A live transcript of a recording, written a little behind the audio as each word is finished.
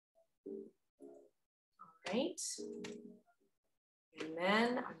right. And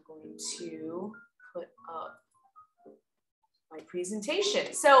then I'm going to put up my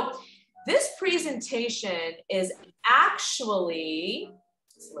presentation. So this presentation is actually,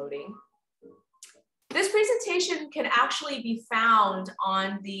 it's loading. This presentation can actually be found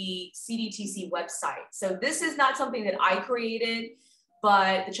on the CDTC website. So this is not something that I created,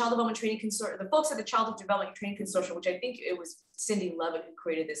 but the Child Development Training Consortium, the folks at the Child Development Training Consortium, which I think it was Cindy Levitt who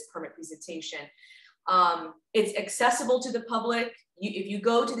created this permit presentation. It's accessible to the public. If you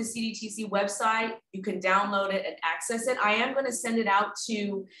go to the CDTC website, you can download it and access it. I am going to send it out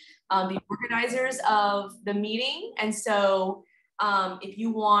to the organizers of the meeting. And so if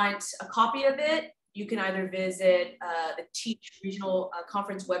you want a copy of it, you can either visit the Teach Regional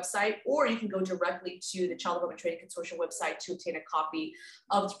Conference website, or you can go directly to the Child Development Training Consortium website to obtain a copy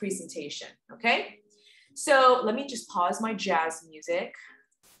of the presentation, okay? So let me just pause my jazz music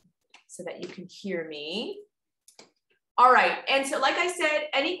so that you can hear me. All right, and so like I said,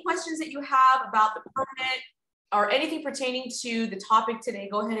 any questions that you have about the permit or anything pertaining to the topic today,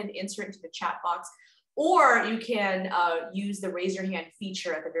 go ahead and enter it into the chat box. Or you can use the raise your hand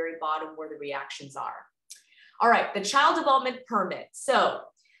feature at the very bottom where the reactions are. All right, the child development permit. So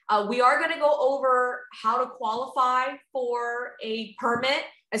we are going to go over how to qualify for a permit,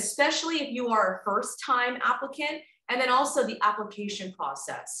 especially if you are a first-time applicant, and then also the application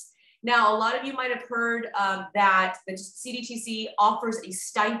process. Now, a lot of you might have heard that the CDTC offers a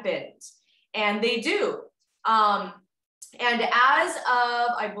stipend, and they do. And as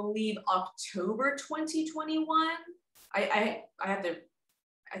of, I believe, October 2021, I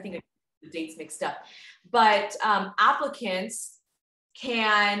think the dates mixed up, but applicants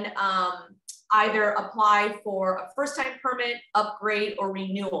can either apply for a first-time permit, upgrade, or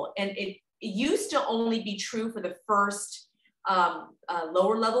renewal. And it used to only be true for the first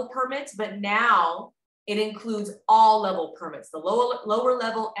lower level permits, but now it includes all level permits, the lower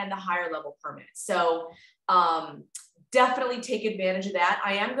level and the higher level permits. So definitely take advantage of that.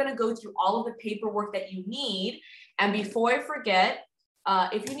 I am going to go through all of the paperwork that you need. And before I forget,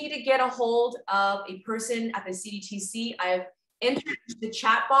 if you need to get a hold of a person at the CDTC, I've entered the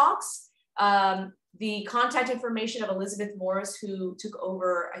chat box the contact information of Elizabeth Morris, who took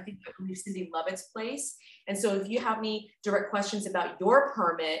over, I believe, Cindy Levitt's place. And so if you have any direct questions about your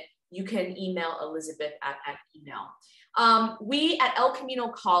permit, you can email Elizabeth at email. We at El Camino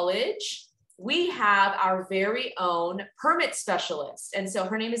College, we have our very own permit specialist. And so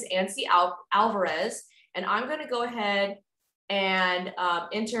her name is Ancy Alvarez. And I'm going to go ahead and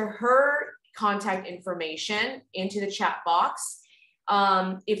enter her contact information into the chat box.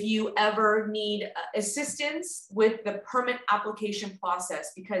 If you ever need assistance with the permit application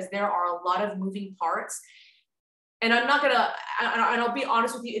process, because there are a lot of moving parts. And I'm not gonna, and I'll be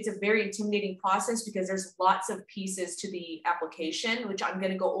honest with you, it's a very intimidating process because there's lots of pieces to the application, which I'm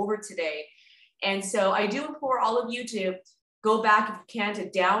gonna go over today. And so I do implore all of you to go back, if you can, to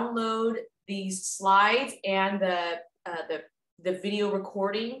download these slides and the video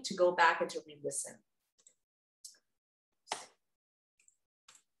recording to go back and to re-listen.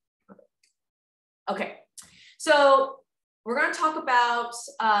 Okay, so we're going to talk about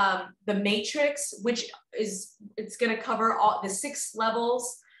the matrix, which is, it's going to cover all the 6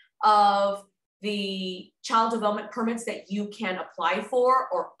 levels of the child development permits that you can apply for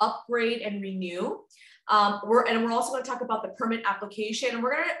or upgrade and renew. We're also going to talk about the permit application, and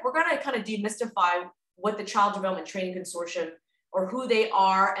we're going to kind of demystify what the Child Development Training Consortium, or who they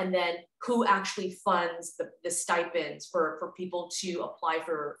are, and then who actually funds the stipends for people to apply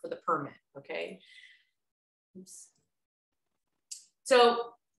for the permit, okay? Oops.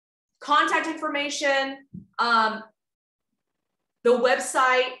 So contact information, the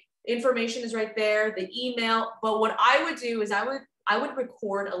website information is right there, the email, but what I would do is I would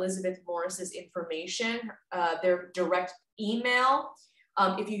record Elizabeth Morris's information, their direct email,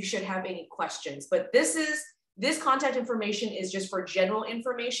 if you should have any questions. But this contact information is just for general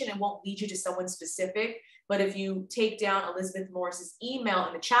information and won't lead you to someone specific. But if you take down Elizabeth Morris's email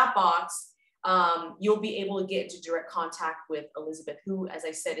in the chat box, you'll be able to get into direct contact with Elizabeth, who, as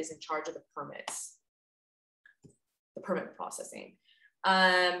I said, is in charge of the permits, the permit processing.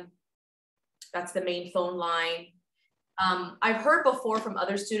 That's the main phone line. I've heard before from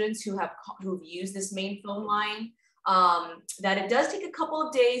other students who've used this main phone line that it does take a couple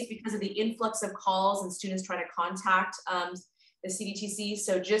of days because of the influx of calls and students trying to contact the CDTC.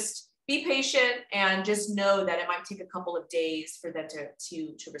 So just be patient and just know that it might take a couple of days for them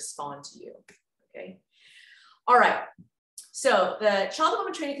to respond to you, okay? All right, so the Child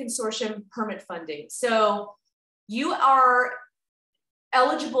Development Training Consortium permit funding. So you are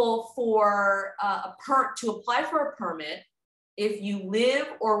eligible for to apply for a permit if you live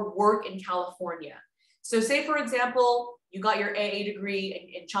or work in California. So say, for example, you got your AA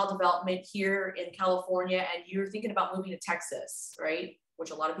degree in child development here in California, and you're thinking about moving to Texas, right?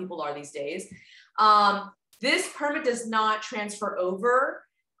 Which a lot of people are these days. This permit does not transfer over.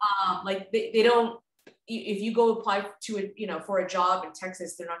 Like they don't, if you go apply to a, you know, for a job in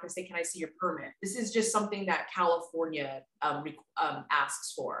Texas, they're not going to say, can I see your permit? This is just something that California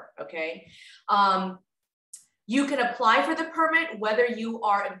asks for, okay? You can apply for the permit whether you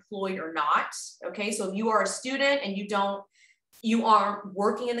are employed or not, okay? So if you are a student and you are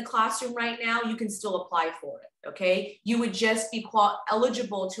working in the classroom right now, you can still apply for it, okay? You would just be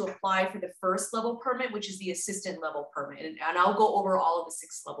eligible to apply for the first level permit, which is the assistant level permit. And I'll go over all of the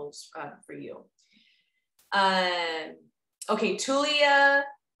 6 levels for you. Okay, Tulia,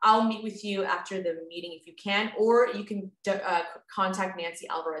 I'll meet with you after the meeting if you can, or you can contact Nancy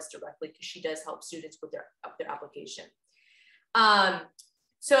Alvarez directly because she does help students with their application.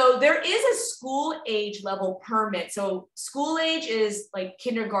 So there is a school age level permit. So school age is like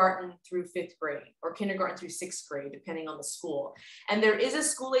kindergarten through 5th grade or kindergarten through 6th grade, depending on the school. And there is a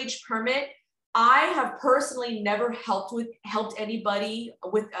school age permit. I have personally never helped anybody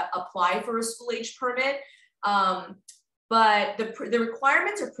with apply for a school age permit. But the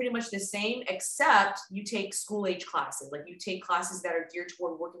requirements are pretty much the same, except you take school age classes, like you take classes that are geared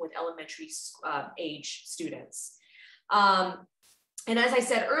toward working with elementary age students. And as I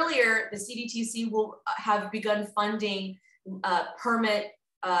said earlier, the CDTC will have begun funding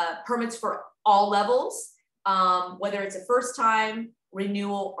permits for all levels, whether it's a first time,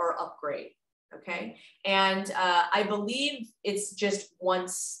 renewal, or upgrade, okay? And I believe it's just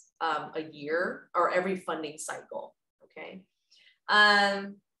once a year or every funding cycle. Okay.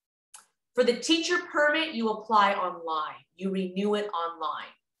 For the teacher permit, you apply online. You renew it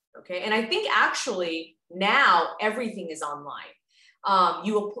online. Okay. And I think actually now everything is online.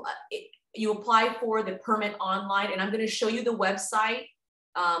 You apply for the permit online, and I'm going to show you the website,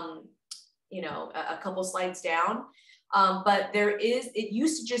 you know, a couple slides down. But it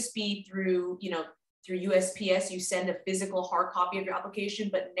used to just be through, you know, through USPS, you send a physical hard copy of your application,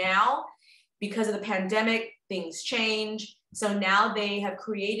 but now, because of the pandemic, things change. So now they have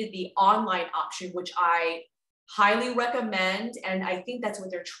created the online option, which I highly recommend. And I think that's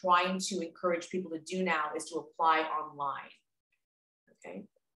what they're trying to encourage people to do now, is to apply online. Okay.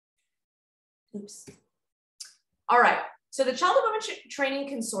 Oops. All right. So the Child Development Training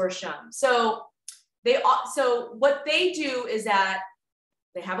Consortium. So what they do is that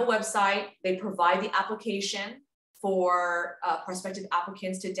they have a website, they provide the application for prospective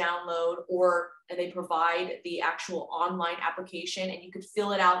applicants to download, and they provide the actual online application, and you could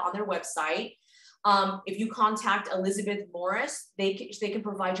fill it out on their website. If you contact Elizabeth Morris, they can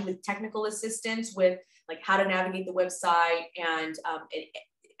provide you with technical assistance with like how to navigate the website and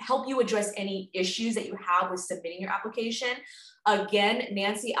help you address any issues that you have with submitting your application. Again,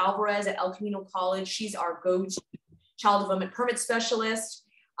 Nancy Alvarez at El Camino College, she's our go-to child development permit specialist,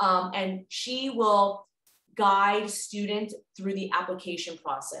 and she will guide students through the application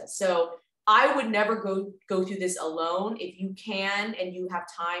process. So I would never go through this alone. If you can and you have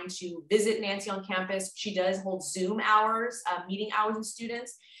time to visit Nancy on campus, she does hold Zoom hours, meeting hours with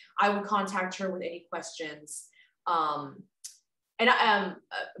students. I would contact her with any questions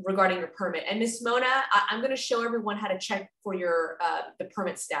regarding your permit. And Ms. Mona, I'm going to show everyone how to check for your the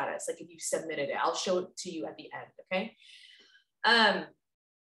permit status, like if you submitted it. I'll show it to you at the end, okay?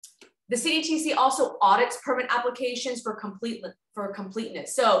 The CDTC also audits permit applications for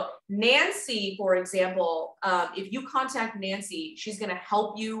completeness. So Nancy, for example, if you contact Nancy, she's going to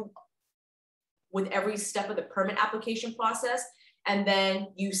help you with every step of the permit application process, and then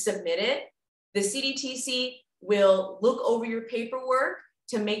you submit it. The CDTC will look over your paperwork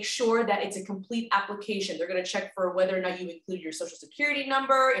to make sure that it's a complete application. They're going to check for whether or not you include your social security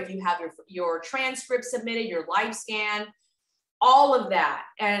number, if you have your transcript submitted, your live scan, all of that.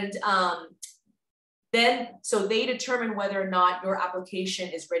 And then, so they determine whether or not your application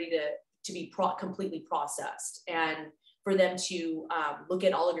is ready to be completely processed, and for them to look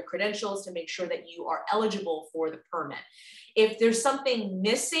at all of your credentials to make sure that you are eligible for the permit. If there's something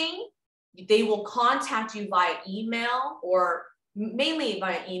missing, they will contact you via email, or mainly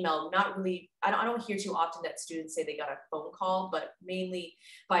via email. Not really, I don't hear too often that students say they got a phone call, but mainly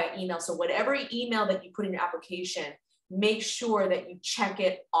via email. So whatever email that you put in your application, make sure that you check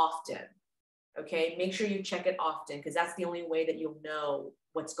it often, okay? Make sure you check it often, because that's the only way that you'll know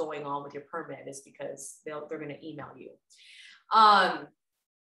what's going on with your permit, is because they're gonna email you.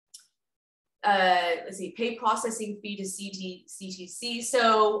 let's see, pay processing fee to CTC.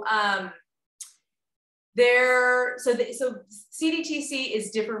 So so CDTC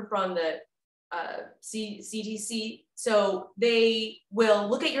is different from the CTC. So they will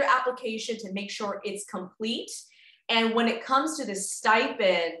look at your application to make sure it's complete. And when it comes to the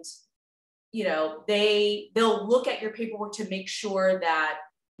stipend, you know, they'll look at your paperwork to make sure that,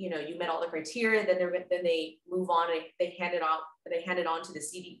 you know, you met all the criteria. Then they move on and they hand it on to the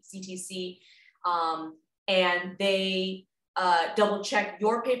CTC, and they double check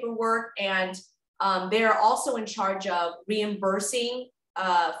your paperwork, and they're also in charge of reimbursing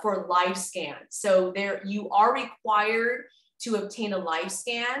for live scan. So you are required to obtain a live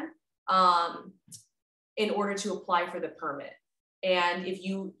scan in order to apply for the permit. And if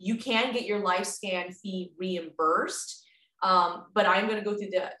you can get your live scan fee reimbursed, but I'm going to go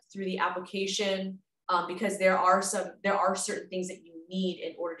through the application because there are certain things that you need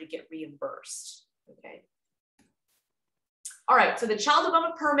in order to get reimbursed. Okay. All right. So the child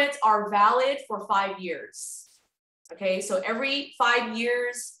development permits are valid for 5 years. Okay. So every 5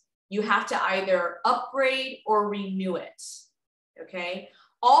 years, you have to either upgrade or renew it. Okay.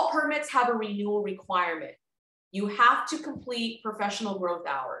 All permits have a renewal requirement. You have to complete professional growth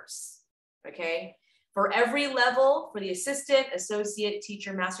hours. Okay. For every level, for the assistant, associate,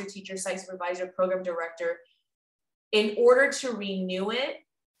 teacher, master teacher, site supervisor, program director, in order to renew it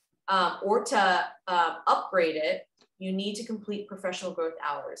or to upgrade it, you need to complete professional growth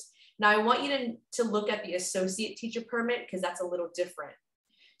hours. Now, I want you to look at the associate teacher permit because that's a little different.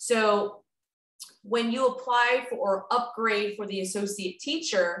 So when you apply for or upgrade for the associate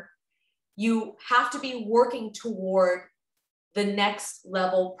teacher, you have to be working toward the next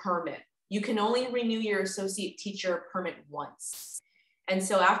level permit. You can only renew your associate teacher permit once. And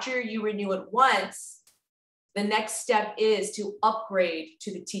so after you renew it once, the next step is to upgrade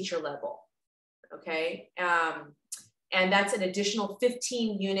to the teacher level, okay? And that's an additional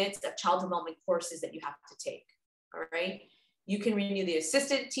 15 units of child development courses that you have to take, all right? You can renew the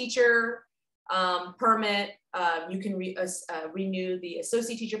assistant teacher permit. You can renew the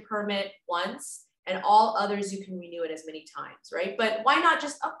associate teacher permit once, and all others you can renew it as many times, right? But why not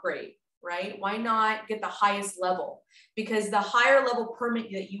just upgrade? Right? Why not get the highest level? Because the higher level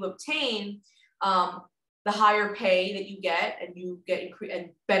permit that you obtain, the higher pay that you get, and you get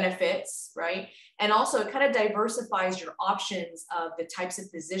and benefits, right? And also it kind of diversifies your options of the types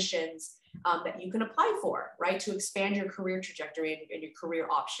of positions that you can apply for, right? To expand your career trajectory and your career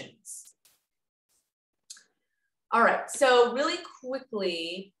options. All right, so really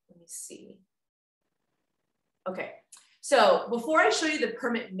quickly, let me see. Okay. So before I show you the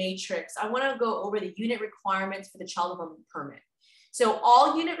permit matrix, I want to go over the unit requirements for the child development permit. So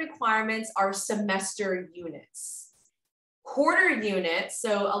all unit requirements are semester units. Quarter units,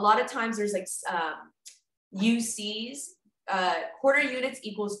 so a lot of times there's like UCs, quarter units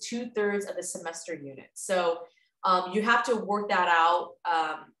equals 2/3 of the semester unit. So you have to work that out.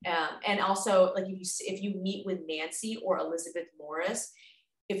 And also, like if you meet with Nancy or Elizabeth Morris,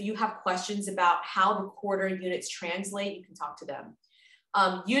 if you have questions about how the quarter units translate, you can talk to them.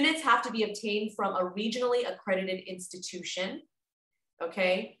 Units have to be obtained from a regionally accredited institution,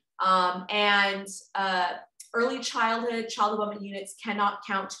 okay? Early childhood child development units cannot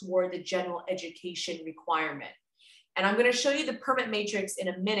count toward the general education requirement. And I'm gonna show you the permit matrix in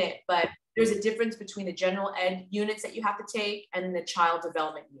a minute, but there's a difference between the general ed units that you have to take and the child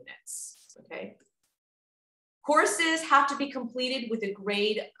development units, okay? Courses have to be completed with a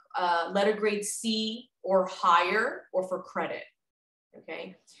grade, letter grade C or higher, or for credit,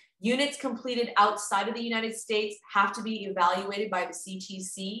 okay? Units completed outside of the United States have to be evaluated by the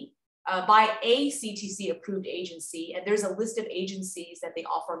CTC, by a CTC approved agency. And there's a list of agencies that they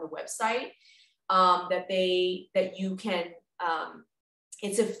offer on the website that you can,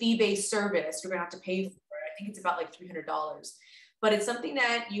 it's a fee-based service. You're gonna have to pay for it. I think it's about like $300, but it's something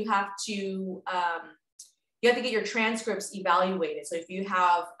that you have to get your transcripts evaluated. So if you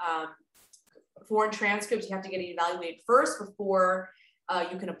have foreign transcripts, you have to get it evaluated first before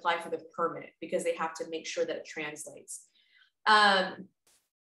you can apply for the permit, because they have to make sure that it translates. And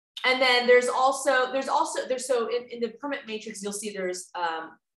then there's so in the permit matrix, you'll see there's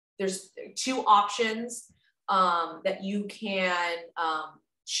 2 options that you can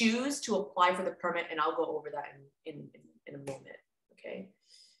choose to apply for the permit, and I'll go over that in a moment. Okay.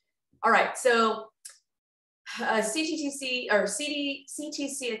 All right. So CTTC or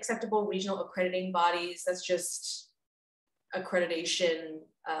CTC acceptable regional accrediting bodies. That's just accreditation.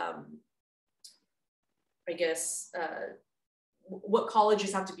 I guess what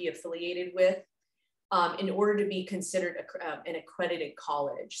colleges have to be affiliated with in order to be considered an accredited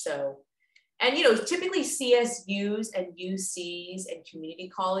college. So, And, you know, typically CSUs and UCs and community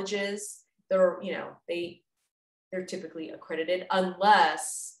colleges, they're, you know, they're typically accredited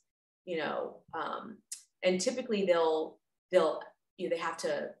unless, you know, and typically they'll, you know, they have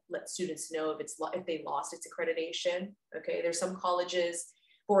to let students know if they lost its accreditation. Okay, there's some colleges,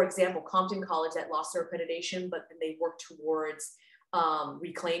 for example, Compton College, that lost their accreditation, but then they work towards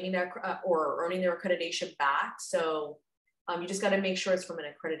reclaiming their or earning their accreditation back. So you just got to make sure it's from an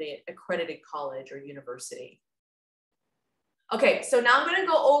accredited college or university. Okay, so now I'm going to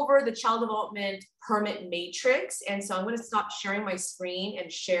go over the child development permit matrix. And so I'm going to stop sharing my screen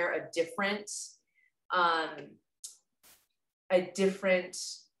and share a different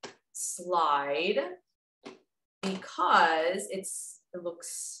slide because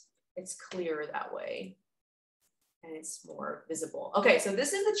it's clearer that way and it's more visible. Okay, so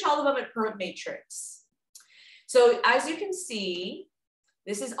this is the child development permit matrix. So as you can see,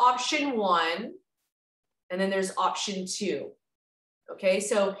 this is option 1, and then there's option 2. Okay,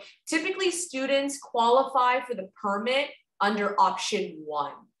 so typically students qualify for the permit under option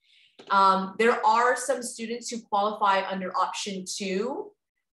 1. There are some students who qualify under option 2,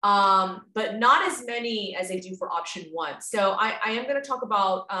 but not as many as they do for option 1. So I am going to talk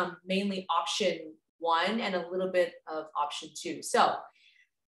about mainly option 1 and a little bit of option 2. So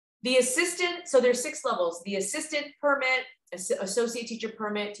the assistant, so there's 6 levels: the assistant permit, associate teacher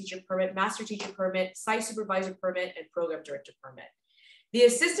permit, master teacher permit, site supervisor permit, and program director permit. The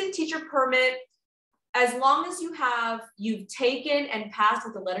assistant teacher permit, as long as you've taken and passed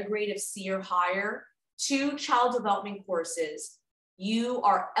with a letter grade of C or higher 2 child development courses, you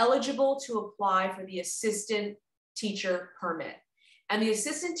are eligible to apply for the assistant teacher permit. And the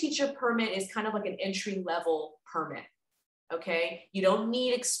assistant teacher permit is kind of like an entry-level permit. Okay, you don't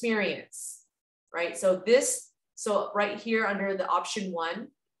need experience, right? So right here under the option 1,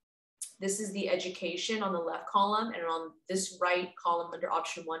 this is the education on the left column, and on this right column under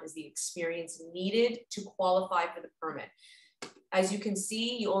option 1 is the experience needed to qualify for the permit. As you can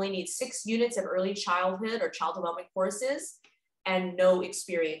see, you only need 6 units of early childhood or child development courses, and no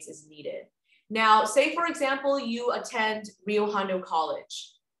experience is needed. Now, say for example, you attend Rio Hondo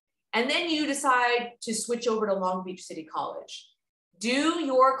College, and then you decide to switch over to Long Beach City College. Do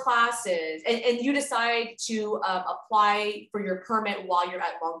your classes, and you decide to apply for your permit while you're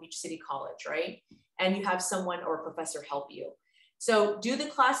at Long Beach City College, right? And you have someone or a professor help you. So do the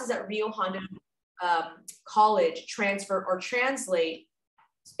classes at Rio Hondo College transfer or translate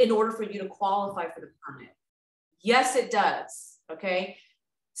in order for you to qualify for the permit? Yes, it does, okay?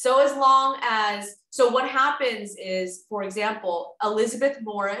 So as long as, so what happens is, for example, Elizabeth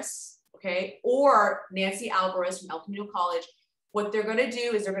Morris, okay, or Nancy Alvarez from El Camino College, what they're going to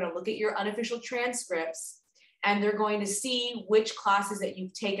do is they're going to look at your unofficial transcripts, and they're going to see which classes that you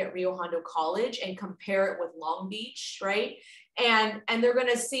take at Rio Hondo College and compare it with Long Beach, right? And they're going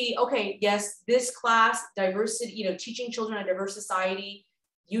to see, okay, yes, this class, diversity, you know, teaching children a diverse society,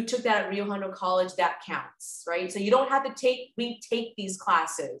 you took that at Rio Hondo College, that counts, right? So you don't have to retake these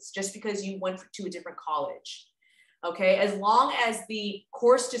classes just because you went to a different college, okay? As long as the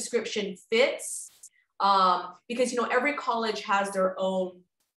course description fits, because, you know, every college has their own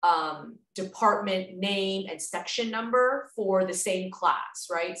department name and section number for the same class,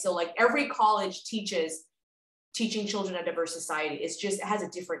 right? So like every college teaches teaching children a diverse society. It has a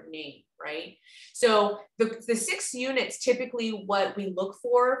different name, right? So the 6 units, typically what we look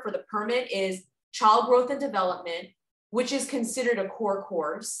for the permit is child growth and development, which is considered a core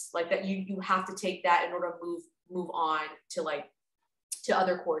course, like that you have to take that in order to move on to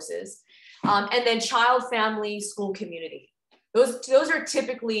other courses. And then child, family, school, community. Those are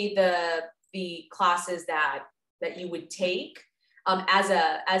typically the classes that you would take as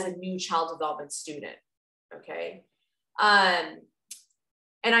a new child development student. Okay. And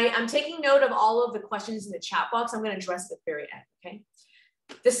I'm taking note of all of the questions in the chat box. I'm going to address at the very end. Okay.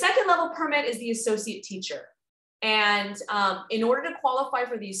 The second level permit is the associate teacher. And in order to qualify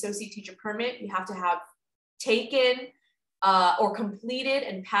for the associate teacher permit, you have to have taken or completed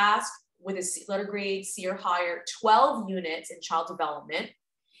and passed with a letter grade C or higher 12 units in child development.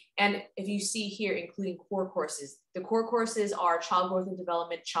 And if you see here, including core courses, the core courses are child growth and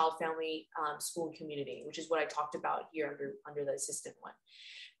development, child, family, school, and community, which is what I talked about here under the assistant one.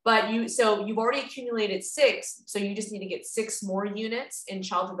 But so you've already accumulated 6, so you just need to get 6 more units in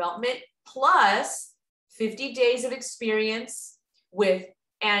child development plus 50 days of experience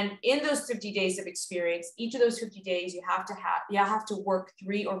and in those 50 days of experience, each of those 50 days, you have to work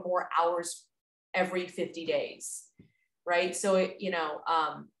 3 or more hours every 50 days, right? So,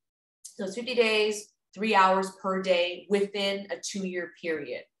 those 50 days, 3 hours per day within a 2-year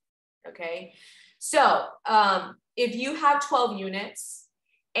period, okay? So if you have 12 units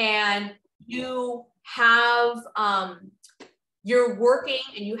and you have, you're working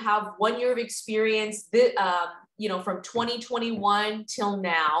and you have 1 year of experience, you know, from 2021 till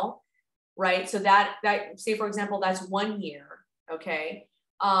now, right? So that say, for example, that's 1 year, okay?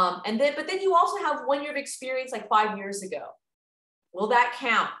 But then you also have 1 year of experience like 5 years ago. Will that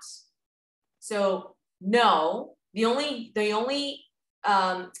count? So no, the only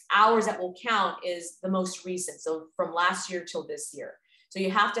hours that will count is the most recent. So from last year till this year. So you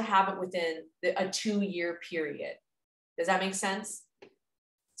have to have it within a 2 year period. Does that make sense?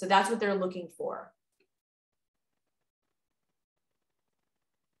 So that's what they're looking for.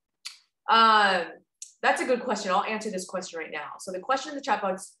 That's a good question. I'll answer this question right now. So the question in the chat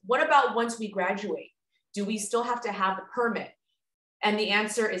box, what about once we graduate? Do we still have to have the permit? And the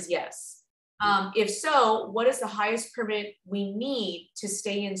answer is yes. If so, what is the highest permit we need to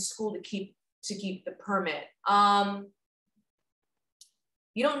stay in school to keep the permit?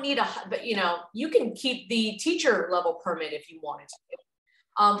 You don't need but you know, you can keep the teacher level permit if you wanted to.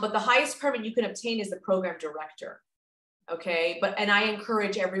 But the highest permit you can obtain is the program director. Okay, and I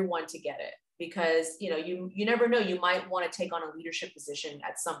encourage everyone to get it because you know you never know, you might want to take on a leadership position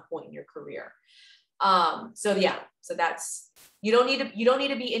at some point in your career. So yeah, so that's you don't need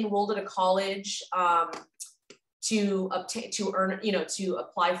to be enrolled at a college to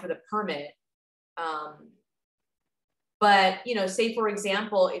apply for the permit. But you know, say for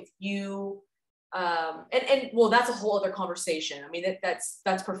example, if you well, that's a whole other conversation. I mean, that's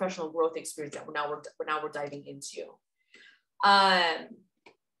professional growth experience that we're diving into.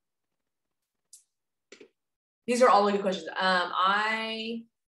 These are all good questions. I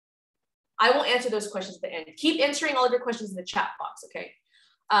will answer those questions at the end. Keep answering all of your questions in the chat box, okay?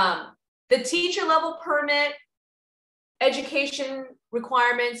 The teacher level permit, education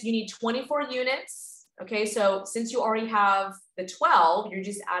requirements, you need 24 units, okay? So since you already have the 12, you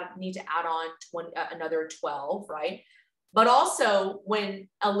just need to add on another 12, right? But also when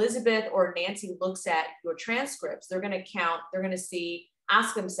Elizabeth or Nancy looks at your transcripts, they're gonna count, they're gonna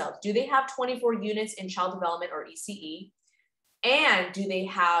ask themselves, do they have 24 units in child development or ECE? And do they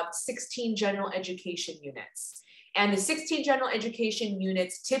have 16 general education units? And the 16 general education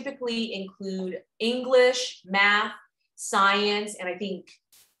units typically include English, math, science, and I think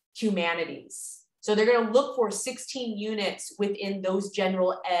humanities. So they're gonna look for 16 units within those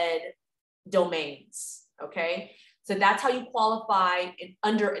general ed domains, okay? So that's how you qualify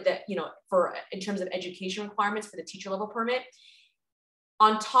under that, you know, in terms of education requirements for the teacher level permit.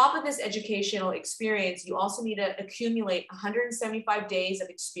 On top of this educational experience, you also need to accumulate 175 days of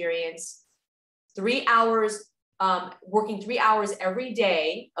experience, 3 hours, working 3 hours every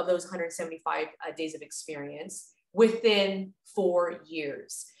day of those 175 days of experience within 4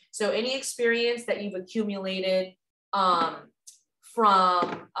 years. So any experience that you've accumulated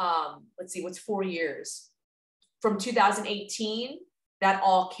from, let's see, what's 4 years? From 2018, that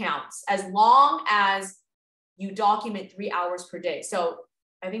all counts as long as you document 3 hours per day. So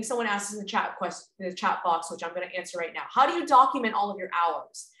I think someone asked in the chat box, which I'm going to answer right now. How do you document all of your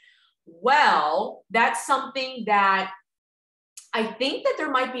hours? Well, that's something that I think that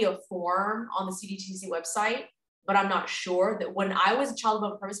there might be a form on the CDTC website, but I'm not sure. That when I was a child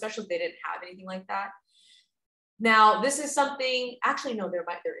development permit specialist, they didn't have anything like that. Now, this is something, actually, no, there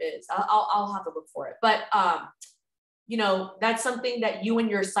is. I'll have to look for it. But, you know, that's something that you and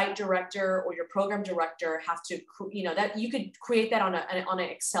your site director or your program director have to, you know, that you could create that on an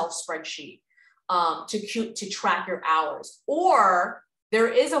Excel spreadsheet to track your hours. Or there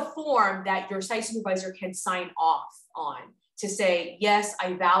is a form that your site supervisor can sign off on to say, yes,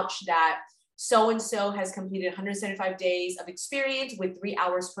 I vouch that so-and-so has completed 175 days of experience with 3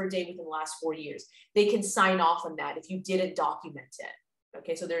 hours per day within the last 4 years. They can sign off on that if you didn't document it.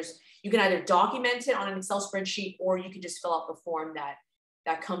 Okay, so you can either document it on an Excel spreadsheet or you can just fill out the form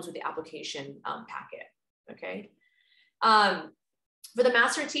that comes with the application packet, okay? For the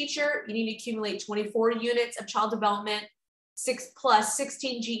master teacher, you need to accumulate 24 units of child development, 6 plus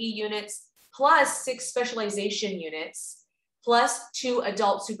 16 GE units, plus 6 specialization units, plus 2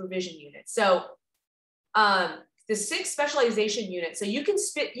 adult supervision units. So the 6 specialization units, so you can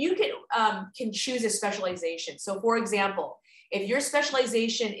choose a specialization. So for example, if your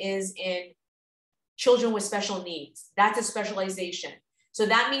specialization is in children with special needs, that's a specialization. So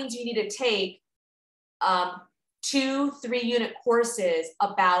that means you need to take 2 3-unit courses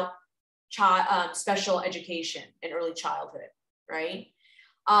about special education and early childhood, right?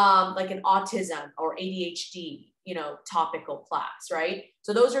 Like an autism or ADHD, you know, topical class, right?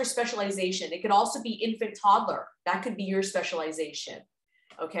 So those are specialization. It could also be infant toddler. That could be your specialization.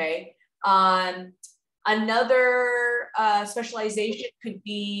 okay? Another specialization could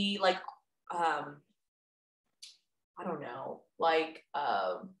be like, I don't know, like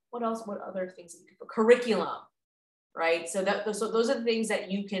what else? What other things? Curriculum, right? So those are the things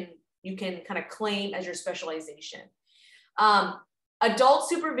that you can kind of claim as your specialization. Adult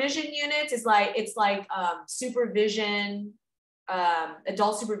supervision units is like, it's like supervision,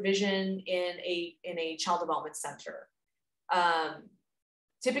 adult supervision in a child development center.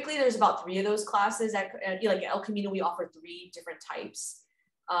 Typically, there's about 3 of those classes. Like at El Camino, we offer 3 different types.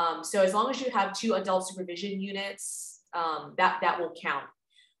 So as long as you have 2 adult supervision units, that will count.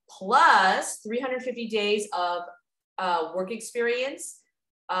 Plus 350 days of work experience.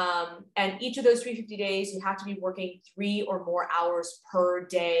 And each of those 350 days, you have to be working 3 or more hours per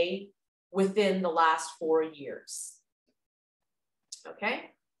day within the last 4 years. Okay.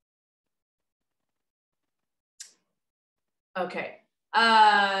 Okay.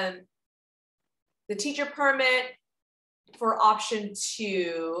 The teacher permit for option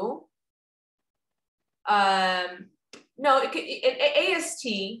 2. No, AST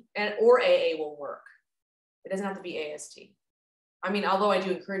or AA will work. It doesn't have to be AST. I mean, although I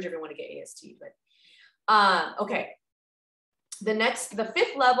do encourage everyone to get AST, but okay. The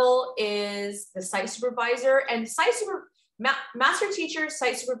 5th level is the site supervisor, and master teacher,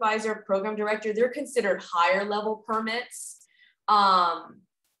 site supervisor, program director, they're considered higher level permits.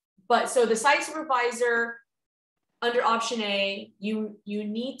 But so the site supervisor under option A, you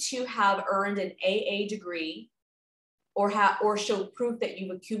need to have earned an AA degree or show proof that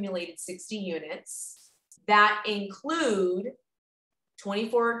you've accumulated 60 units. That include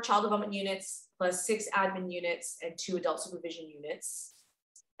 24 child development units plus 6 admin units and 2 adult supervision units.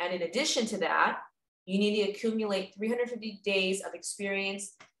 And in addition to that, you need to accumulate 350 days of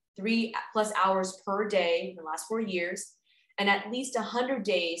experience, 3+ hours per day in the last 4 years, and at least 100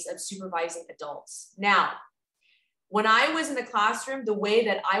 days of supervising adults. Now, when I was in the classroom, the way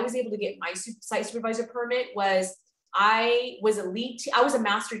that I was able to get my site supervisor permit was I was a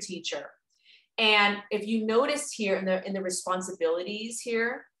master teacher. And if you notice here in the responsibilities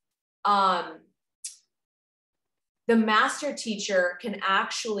here, the master teacher can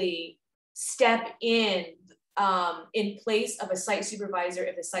actually step in place of a site supervisor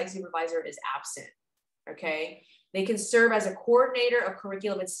if the site supervisor is absent, okay? They can serve as a coordinator of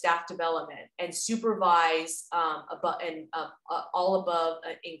curriculum and staff development and supervise all above,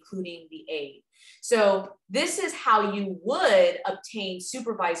 including the aide. So this is how you would obtain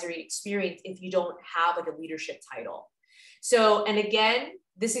supervisory experience if you don't have like a leadership title. So, and again,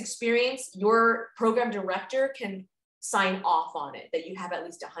 this experience, your program director can sign off on it, that you have at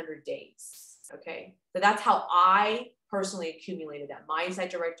least 100 days, okay? So that's how I personally accumulated that. My site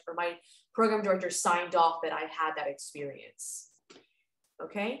director or my program director signed off that I had that experience,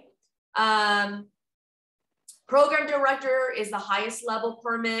 okay? Program director is the highest level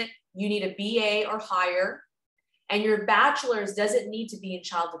permit. You need a BA or higher, and your bachelor's doesn't need to be in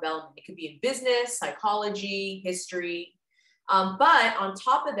child development. It could be in business, psychology, history. But on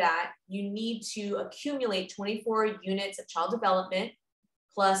top of that, you need to accumulate 24 units of child development,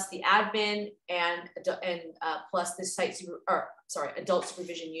 plus the admin and plus the adult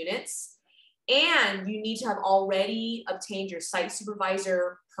supervision units. And you need to have already obtained your site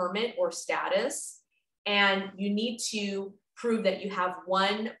supervisor permit or status. And you need to prove that you have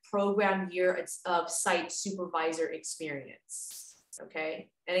 1 program year of site supervisor experience, okay?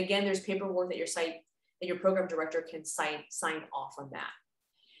 And again, there's paperwork that your program director can sign off on that.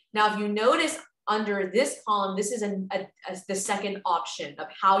 Now, if you notice under this column, this is the second option of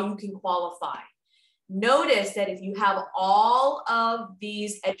how you can qualify. Notice that if you have all of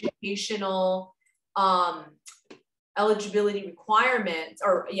these educational eligibility requirements,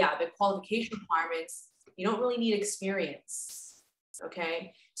 or the qualification requirements, you don't really need experience,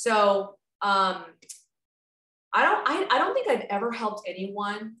 okay? So I don't think I've ever helped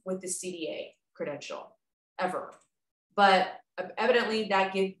anyone with the CDA credential, ever. But evidently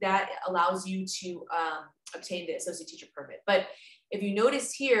that allows you to obtain the associate teacher permit. But if you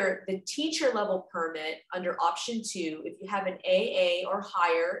notice here, the teacher level permit under option 2, if you have an AA or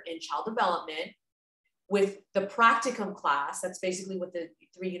higher in child development with the practicum class, that's basically what the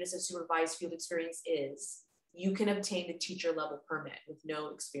 3 units of supervised field experience is, you can obtain the teacher level permit with no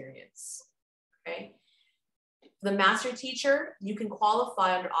experience, okay? The master teacher, you can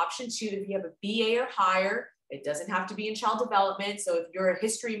qualify under option 2 if you have a BA or higher. It doesn't have to be in child development. So if you're a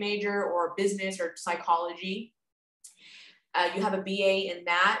history major or business or psychology, you have a BA in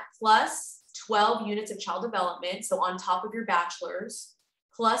that, plus 12 units of child development. So on top of your bachelor's,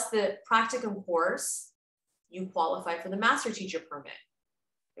 plus the practicum course, you qualify for the master teacher permit.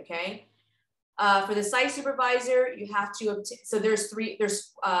 okay? For the site supervisor, you have to obtain, so there's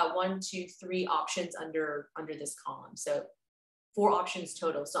 1, 2, 3 options under this column. So 4 options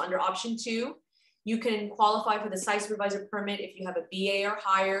total. So under option 2, you can qualify for the site supervisor permit if you have a BA or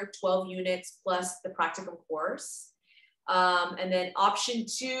higher, 12 units plus the practicum course. And then option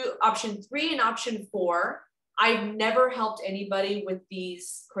 3 and option 4, I've never helped anybody with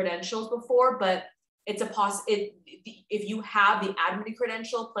these credentials before, but it's if you have the admin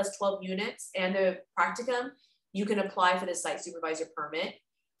credential plus 12 units and the practicum, you can apply for the site supervisor permit.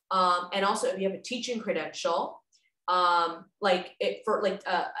 And also if you have a teaching credential, a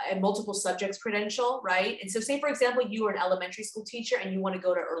multiple subjects credential, right? And so say, for example, you are an elementary school teacher and you want to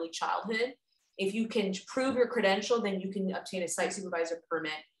go to early childhood. If you can prove your credential, then you can obtain a site supervisor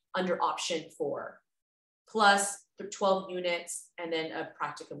permit under option 4, plus the 12 units and then a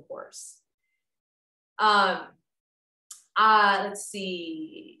practicum course. Let's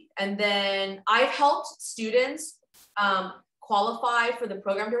see. And then I've helped students qualify for the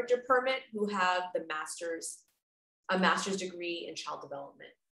program director permit who have a master's degree in child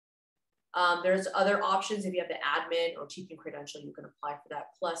development. There's other options. If you have the admin or teaching credential, you can apply for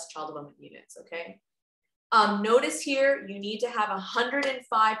that, plus child development units, okay? Notice here, you need to have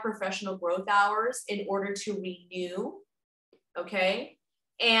 105 professional growth hours in order to renew, okay?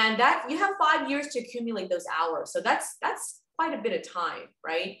 And that you have 5 years to accumulate those hours. So that's quite a bit of time,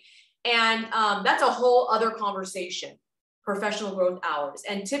 right? And that's a whole other conversation, professional growth hours.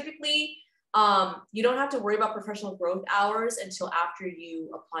 And typically, you don't have to worry about professional growth hours until after you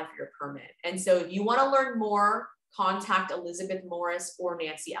apply for your permit. And so if you want to learn more, contact Elizabeth Morris or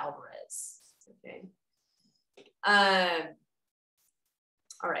Nancy Alvarez, okay?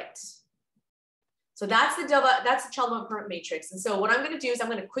 All right. So that's the child development permit matrix. And so what I'm going to do is I'm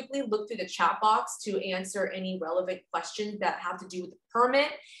going to quickly look through the chat box to answer any relevant questions that have to do with the permit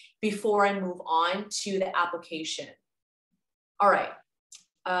before I move on to the application. All right.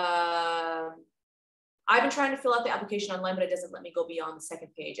 I've been trying to fill out the application online, but it doesn't let me go beyond the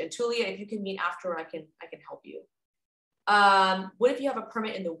 2nd page. And Tulia, if you can meet after, I can help you. What if you have a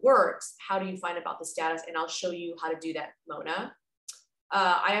permit in the works? How do you find about the status? And I'll show you how to do that, Mona.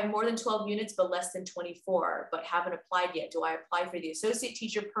 I have more than 12 units, but less than 24, but haven't applied yet. Do I apply for the associate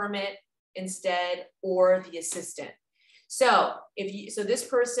teacher permit instead or the assistant? So so this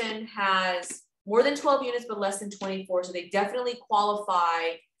person has more than 12 units, but less than 24. So they definitely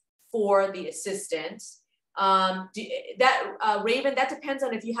qualify for the assistant. Raven, that depends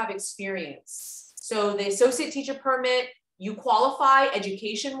on if you have experience. So the associate teacher permit, you qualify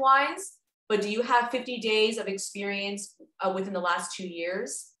education-wise, but do you have 50 days of experience within the last 2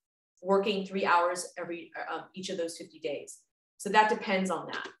 years, working 3 hours each of those 50 days? So that depends on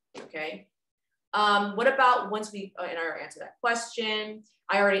that, okay? What about once we, and I already answered that question.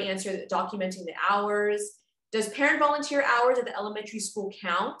 I already answered documenting the hours. Does parent volunteer hours at the elementary school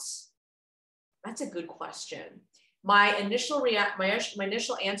count? That's a good question. My initial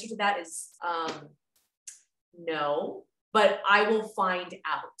answer to that is no, but I will find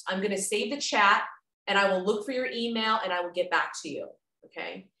out. I'm going to save the chat and I will look for your email and I will get back to you,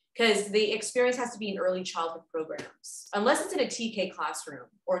 okay? Because the experience has to be in early childhood programs, unless it's in a TK classroom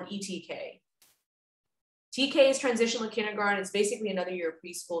or an ETK. TK is transitional kindergarten. It's basically another year of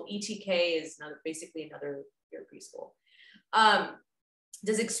preschool. ETK is basically another year of preschool.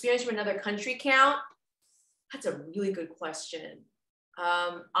 Does experience from another country count? That's a really good question.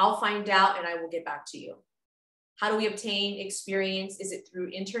 I'll find out and I will get back to you. How do we obtain experience? Is it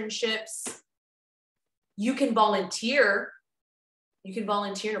through internships? You can volunteer. You can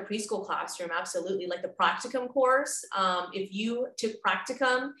volunteer in a preschool classroom, absolutely. Like the practicum course, if you took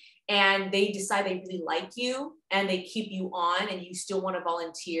practicum and they decide they really like you and they keep you on and you still want to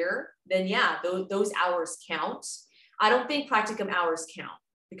volunteer, then yeah, those hours count. I don't think practicum hours count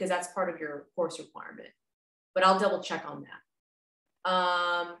because that's part of your course requirement, but I'll double check on that.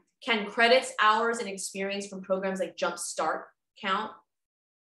 Can credits, hours, and experience from programs like Jump Start count?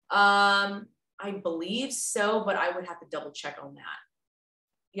 I believe so, but I would have to double check on that.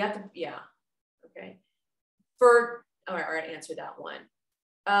 You have to, yeah, okay. All right, answer that one.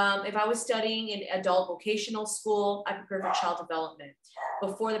 If I was studying in adult vocational school, I prepared for child development.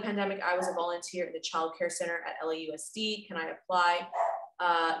 Before the pandemic, I was a volunteer at the Child Care Center at LAUSD. Can I apply?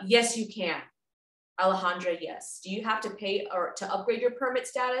 Yes, you can. Alejandra, yes. Do you have to pay or to upgrade your permit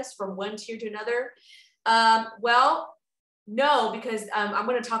status from one tier to another? Well, no, because I'm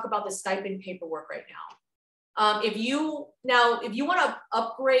going to talk about the stipend paperwork right now. If you want to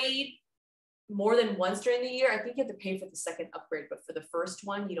upgrade more than once during the year, I think you have to pay for the second upgrade, but for the first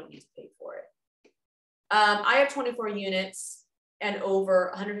one, you don't need to pay for it. I have 24 units and over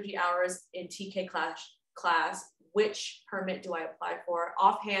 150 hours in TK class. Which permit do I apply for?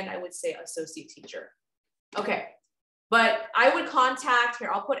 Offhand, I would say associate teacher. Okay, but I would contact here.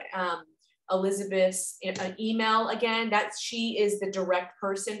 I'll put Elizabeth's an email again. That she is the direct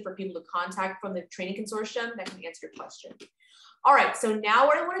person for people to contact from the training consortium that can answer your question. All right, so now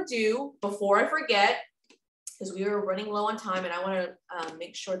what I want to do before I forget, because we are running low on time and I want to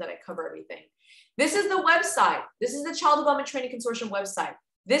make sure that I cover everything. This is the website. This is the Child Development Training Consortium website.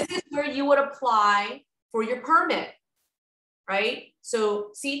 This is where you would apply for your permit, right?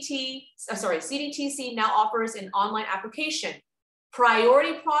 So CDTC now offers an online application.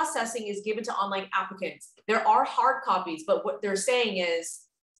 Priority processing is given to online applicants. There are hard copies, but what they're saying is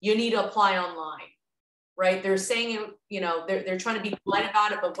you need to apply online, right? They're saying, you know, they're trying to be polite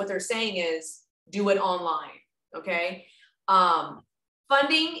about it, but what they're saying is do it online, okay?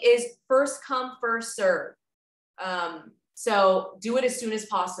 Funding is first come, first serve. So do it as soon as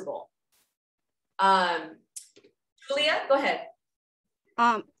possible. Julia, go ahead.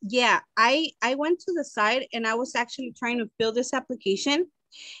 Yeah, I went to the site and I was actually trying to fill this application,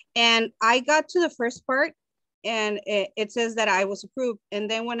 and I got to the first part and it says that I was approved. And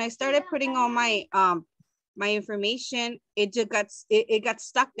then when I started putting all my my information, it just got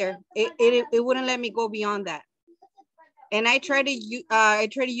stuck there. It wouldn't let me go beyond that. And I tried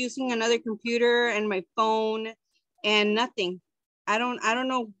using another computer and my phone and nothing. I don't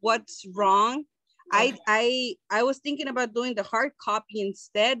know what's wrong. I was thinking about doing the hard copy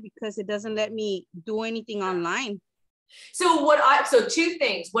instead because it doesn't let me do anything online. So so two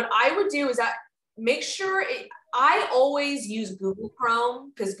things. What I would do is make sure I always use Google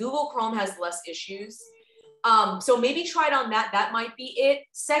Chrome because Google Chrome has less issues. So maybe try it on that. That might be it.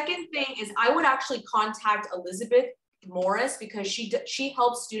 Second thing is I would actually contact Elizabeth Morris because she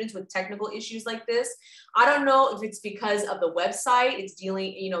helps students with technical issues like this. I don't know if it's because of the website, it's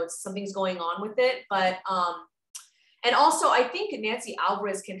dealing, you know, something's going on with it, but and also I think Nancy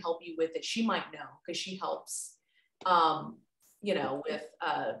Alvarez can help you with it. She might know because she helps you know,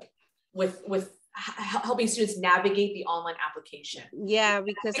 with helping students navigate the online application. Yeah,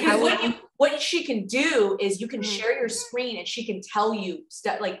 because what she can do is you can share your screen and she can tell you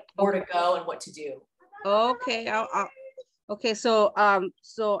like where to go and what to do. Okay, okay. So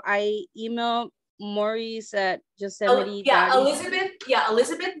I emailed Maurice at Yosemite.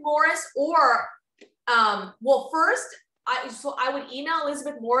 Elizabeth Morris, or well, first I would email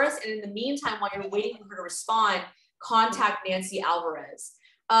Elizabeth Morris, and in the meantime, while you're waiting for her to respond, contact Nancy Alvarez.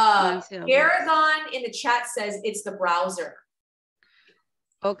 Garagon in the chat says it's the browser.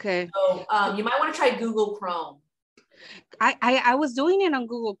 Okay. So you might want to try Google Chrome. I was doing it on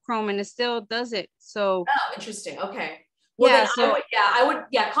Google Chrome and it still does it. So interesting. Okay. Well, yeah, then I would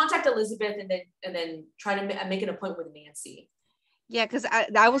contact Elizabeth and then try to make an appointment with Nancy. Yeah, because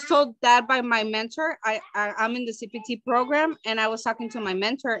I was told that by my mentor. I'm in the CPT program and I was talking to my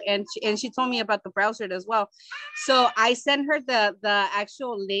mentor and she told me about the browser as well. So I sent her the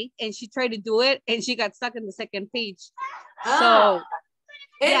actual link and she tried to do it and she got stuck in the second page. So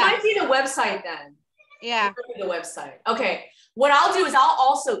it might be the website then. Yeah. The website. Okay. What I'll do is I'll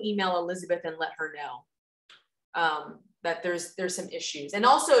also email Elizabeth and let her know that there's some issues. And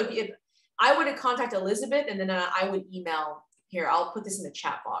also if I would contact Elizabeth and then I would email here. I'll put this in the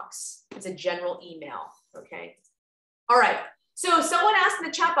chat box. It's a general email. Okay. All right. So someone asked in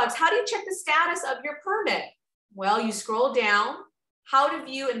the chat box, how do you check the status of your permit? Well, you scroll down, how to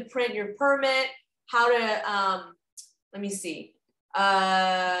view and print your permit, how to, let me see.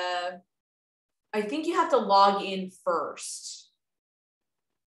 I think you have to log in first.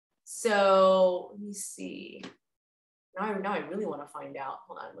 So let me see. Now I really want to find out.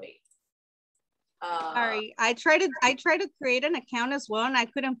 Hold on, wait. Sorry, I tried to create an account as well, and I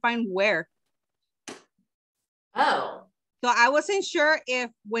couldn't find where. Oh. So I wasn't sure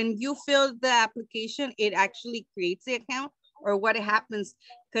if when you fill the application, it actually creates the account or what happens.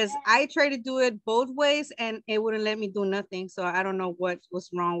 Because I tried to do it both ways, and it wouldn't let me do nothing. So I don't know what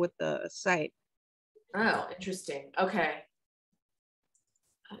was wrong with the site. Oh, interesting. Okay.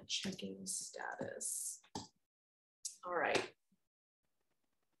 Checking status. All right.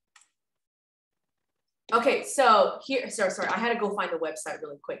 Okay, so here, sorry, I had to go find the website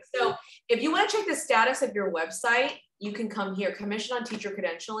really quick. So if you want to check the status of your website, you can come here, Commission on Teacher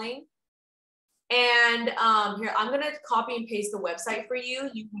Credentialing. And here, I'm going to copy and paste the website for you.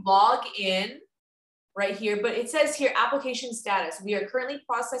 You can log in right here, but it says here, application status. We are currently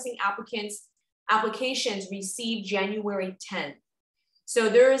processing applications received January 10th. So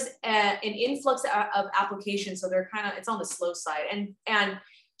there's an influx of applications. So they're it's on the slow side. And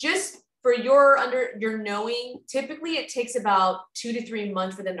just for your knowing, typically it takes about 2 to 3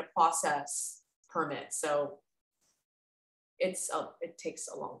 months for them to process permits. So it takes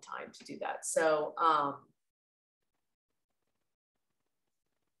a long time to do that. So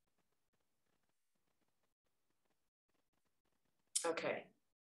okay.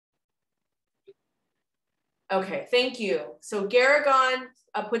 Okay, thank you. So Garrigon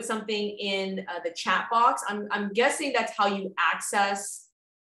put something in the chat box. I'm guessing that's how you access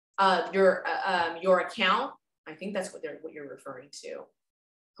your account. I think that's what you're referring to.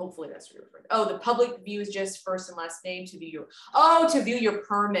 Hopefully that's what you're referring to. Oh, the public view is just first and last name to view to view your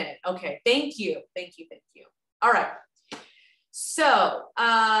permit. Okay, thank you. All right. So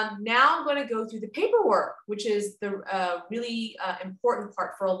now I'm going to go through the paperwork, which is the really important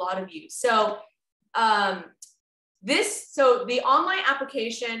part for a lot of you. So the online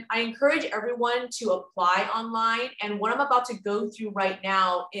application, I encourage everyone to apply online. And what I'm about to go through right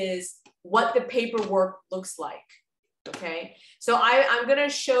now is what the paperwork looks like. Okay, so I'm going to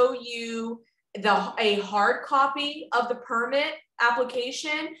show you a hard copy of the permit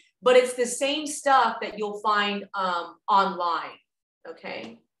application, but it's the same stuff that you'll find online.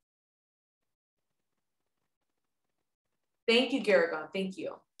 Okay. Thank you, Garrigon. Thank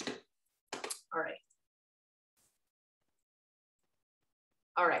you. All right.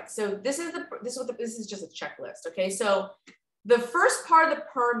 All right. So this is just a checklist. Okay. So the first part of the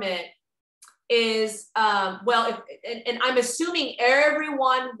permit is and I'm assuming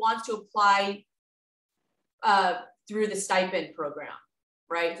everyone wants to apply through the stipend program,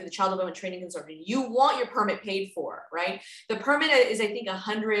 right? For the Child Development Training Consortium. You want your permit paid for, right? The permit is, I think,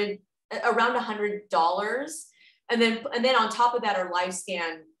 around $100. And then on top of that are live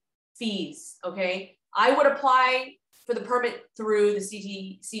scan fees, okay? I would apply for the permit through the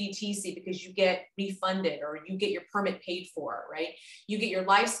CDTC because you get refunded or you get your permit paid for, right? You get your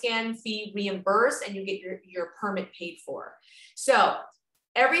live scan fee reimbursed and you get your permit paid for. So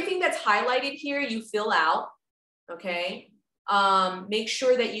everything that's highlighted here, you fill out, okay? Make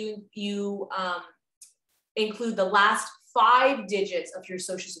sure that you include the last 5 digits of your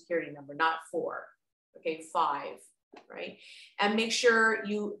social security number, not 4, okay, 5. Right? And make sure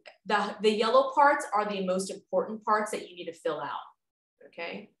the yellow parts are the most important parts that you need to fill out.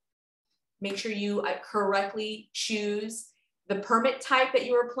 Okay. Make sure you correctly choose the permit type that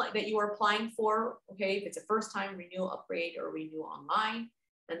you are applying for. Okay. If it's a first time renewal, upgrade, or renew online,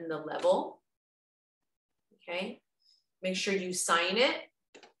 and the level. Okay. Make sure you sign it,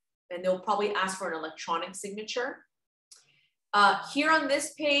 and they'll probably ask for an electronic signature. Here on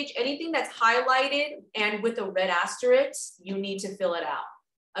this page, anything that's highlighted and with a red asterisk, you need to fill it out.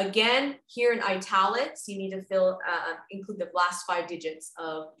 Again, here in italics, you need to include the last 5 digits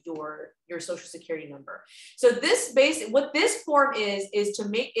of your social security number. So what this form is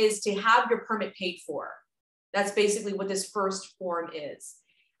to have your permit paid for. That's basically what this first form is.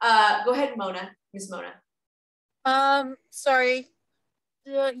 Go ahead, Mona, Miss Mona. Sorry.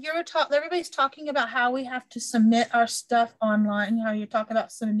 Everybody's talking about how we have to submit our stuff online, how you're talking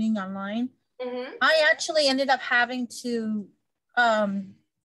about submitting online. Mm-hmm. I actually ended up having to, I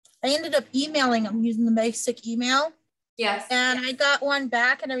ended up emailing them using the basic email. Yes. And I got one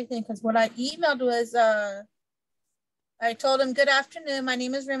back and everything because what I emailed was, I told them, good afternoon, my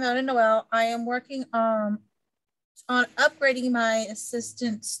name is Ramona Noel. I am working on upgrading my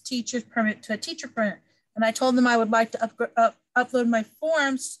assistant teacher's permit to a teacher permit. And I told them I would like to upload my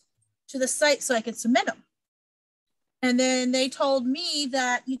forms to the site so I could submit them. And then they told me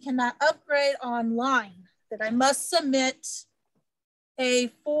that you cannot upgrade online, that I must submit a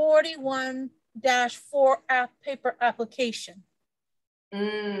 41-4 paper application.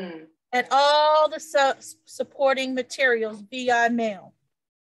 And all the supporting materials via mail.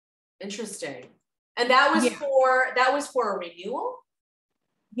 Interesting. And that was for a renewal?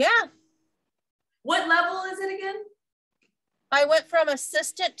 Yeah. What level is it again? I went from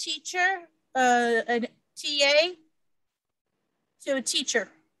assistant teacher, a TA, to a teacher.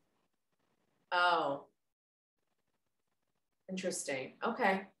 Oh, interesting.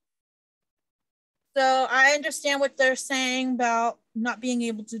 Okay. So I understand what they're saying about not being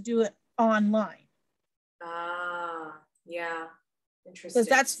able to do it online. Ah, yeah. Interesting. Because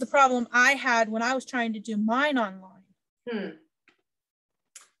that's the problem I had when I was trying to do mine online.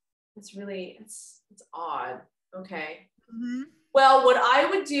 It's really, it's odd. Okay. Mm-hmm. Well, what I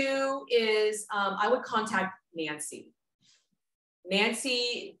would do is I would contact Nancy.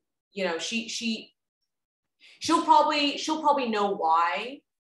 Nancy, you know, she'll probably know why.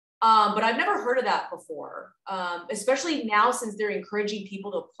 But I've never heard of that before. Especially now since they're encouraging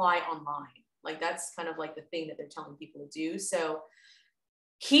people to apply online. Like that's kind of like the thing that they're telling people to do. So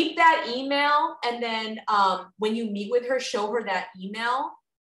keep that email. And then when you meet with her, show her that email.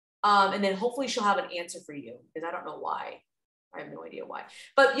 And then hopefully she'll have an answer for you, because I don't know why. I have no idea why.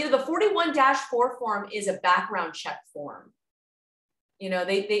 But you know, the 41-4 form is a background check form. You know,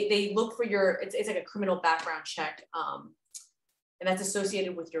 they look for your, it's like a criminal background check. And that's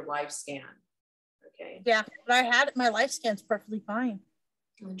associated with your live scan. Okay. Yeah, but I had my live scan's perfectly fine.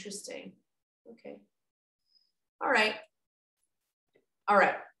 Interesting. Okay. All right. All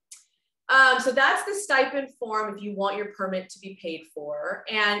right. So that's the stipend form if you want your permit to be paid for.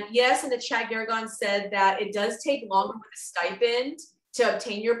 And yes, in the chat, Garrigon said that it does take longer with a stipend to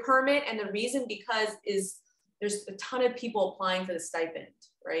obtain your permit. And the reason because is there's a ton of people applying for the stipend,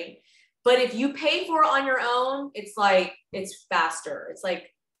 right? But if you pay for it on your own, it's like, it's faster. It's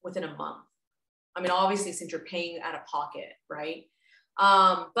like within a month. I mean, obviously since you're paying out of pocket, right?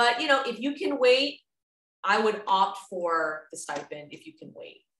 But you know, if you can wait, I would opt for the stipend if you can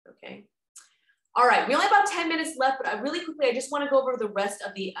wait, okay? All right, we only have about 10 minutes left, but really quickly, I just want to go over the rest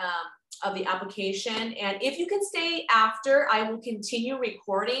of the application. And if you can stay after, I will continue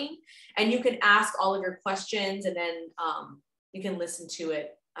recording and you can ask all of your questions and then you can listen to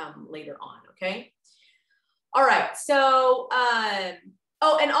it later on, okay? All right, so,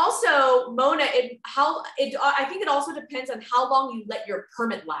 oh, and also Mona, I think it also depends on how long you let your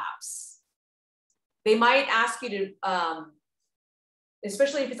permit lapse. They might ask you to,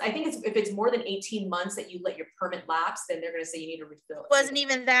 especially if it's, I think it's, if it's more than 18 months that you let your permit lapse, then they're going to say you need to refill it. Wasn't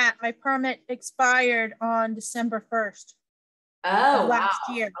even that. My permit expired on December 1st. Oh, last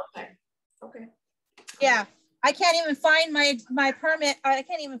wow. year. Okay. Okay. Yeah. I can't even find my permit. I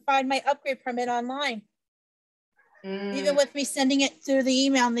can't even find my upgrade permit online. Even with me sending it through the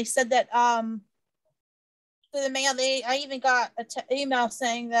email, and they said that through the mail, I even got an email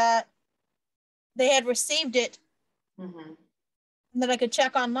saying that they had received it. Mm-hmm. And that I could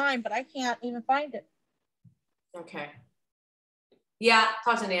check online, but I can't even find it. Okay. Yeah,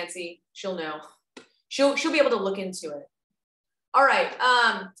 talk to Nancy. She'll know. She'll be able to look into it. All right.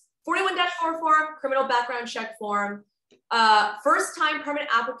 41-4 form, criminal background check form. First-time permanent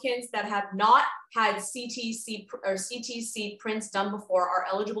applicants that have not had CTC prints done before are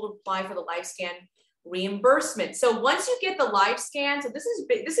eligible to apply for the live scan reimbursement. So once you get the live scan, so this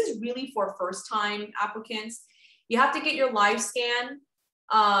is really for first-time applicants. You have to get your live scan,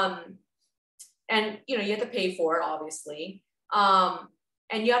 and you know you have to pay for it, obviously,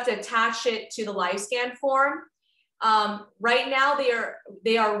 and you have to attach it to the live scan form. Right now,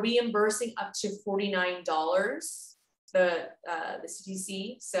 they are reimbursing up to $49 the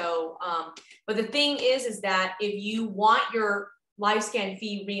CTC. So, but the thing is that if you want your live scan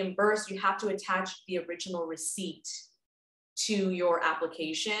fee reimbursed, you have to attach the original receipt to your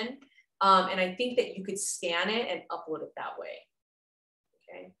application. And I think that you could scan it and upload it that way.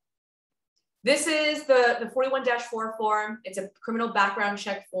 Okay. This is the 41-4 form. It's a criminal background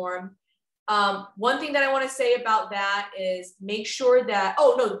check form. One thing that I want to say about that is make sure that,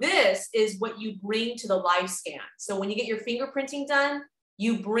 oh no, this is what you bring to the live scan. So when you get your fingerprinting done,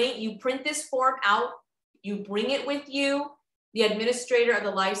 you print this form out, you bring it with you. The administrator of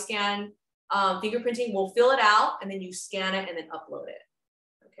the live scan fingerprinting will fill it out and then you scan it and then upload it.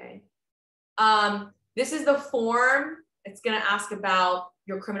 Okay. This is the form. It's going to ask about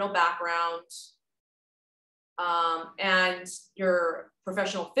your criminal background and your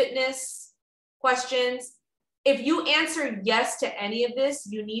professional fitness questions. If you answer yes to any of this,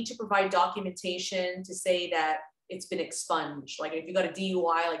 you need to provide documentation to say that it's been expunged. Like if you got a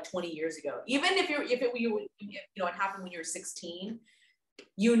DUI like 20 years ago, even if it happened when you were 16,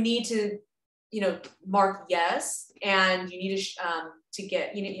 you need to, mark yes, and you need to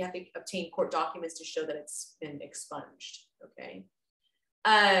get, you have to obtain court documents to show that it's been expunged. Okay.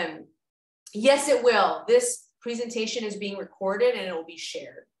 Yes, it will. This presentation is being recorded and it will be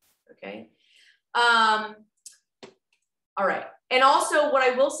shared. Okay. All right. And also what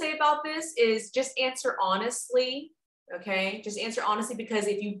I will say about this is just answer honestly. Okay. Just answer honestly, because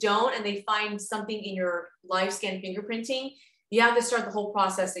if you don't, and they find something in your live scan fingerprinting, you have to start the whole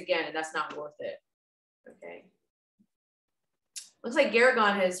process again, and that's not worth it. Okay. Looks like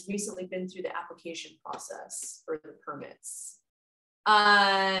Garrigon has recently been through the application process for the permits.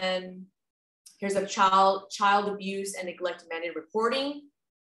 Here's a child abuse and neglect mandated reporting.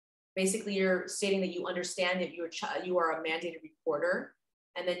 Basically, you're stating that you understand that you are a mandated reporter,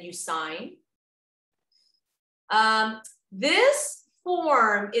 and then you sign. This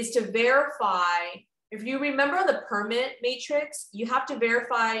form is to verify. If you remember on the permit matrix, you have to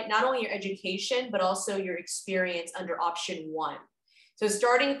verify not only your education, but also your experience under option 1. So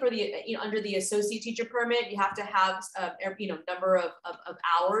starting for the, under the associate teacher permit, you have to have, number of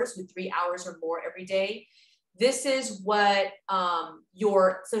hours with 3 hours or more every day. This is what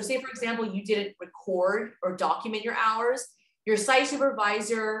so say for example, you didn't record or document your hours, your site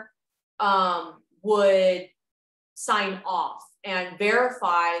supervisor would sign off and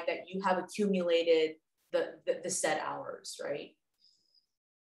verify that you have accumulated the set hours, right?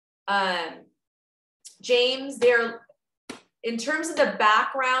 James, in terms of the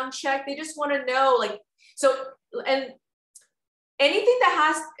background check, they just want to know, like, so, and anything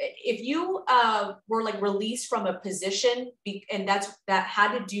that has, if you were like released from a position and that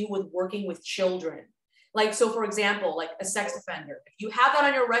had to do with working with children, like, so for example, like a sex offender, if you have that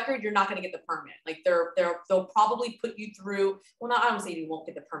on your record, you're not going to get the permit. Like they'll probably put you through, well, I don't say you won't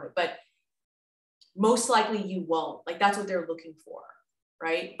get the permit, but most likely you won't. Like that's what they're looking for,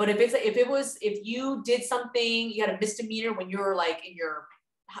 right? But if you did something, you had a misdemeanor when you were like in your,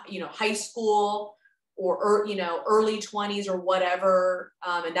 high school or early 20s or whatever,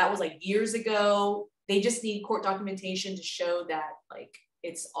 and that was like years ago, they just need court documentation to show that like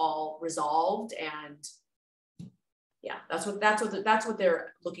it's all resolved. And yeah, that's what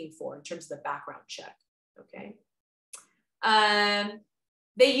they're looking for in terms of the background check. Okay.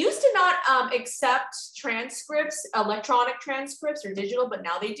 They used to not accept transcripts, electronic transcripts or digital, but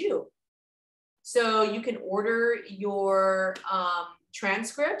now they do. So you can order your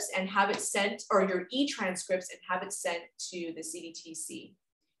transcripts and have it sent, or your e-transcripts and have it sent to the CDTC.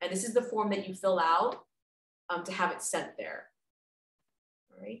 And this is the form that you fill out to have it sent there.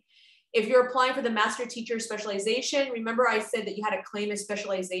 All right. If you're applying for the master teacher specialization, remember I said that you had to claim a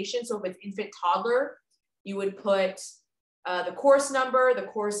specialization. So if it's infant toddler, you would put the course number, the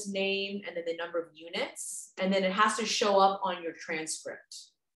course name, and then the number of units. And then it has to show up on your transcript.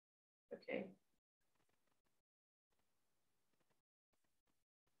 Okay.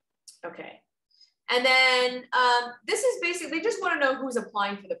 Okay. And then this is basically, they just want to know who's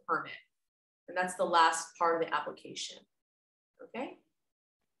applying for the permit. And that's the last part of the application. Okay.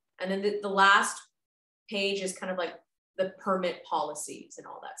 And then the last page is kind of like the permit policies and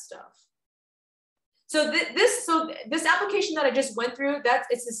all that stuff. So this application that I just went through,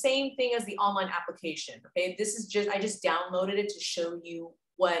 it's the same thing as the online application. Okay. This is I just downloaded it to show you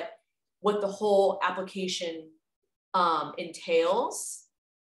what the whole application entails.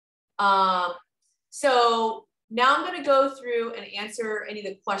 So now I'm going to go through and answer any of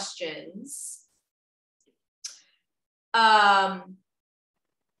the questions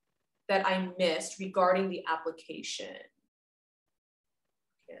that I missed regarding the application.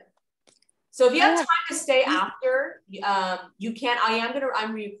 Okay. So if you have time to stay after, you can.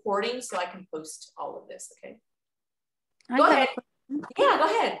 I'm recording, so I can post all of this. Okay. Go ahead. Yeah, go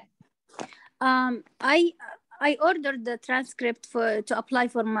ahead. I ordered the transcript to apply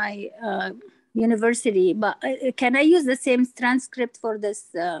for my university, but can I use the same transcript for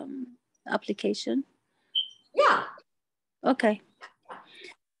this application? Yeah. Okay.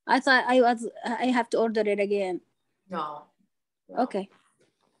 I thought I have to order it again. No. Okay.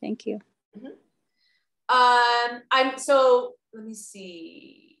 Thank you. Mm-hmm. So let me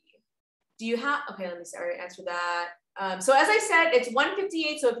see. Do you have, okay, let me see, I already answered that. So as I said, it's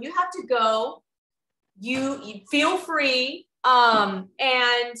 1:58. So if you have to go, you feel free.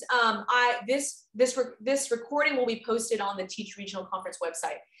 This recording will be posted on the Teach Regional Conference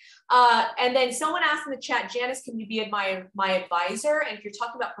website. And then someone asked in the chat, Janice, can you be my advisor? And if you're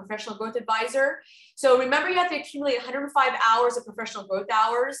talking about professional growth advisor, so remember you have to accumulate 105 hours of professional growth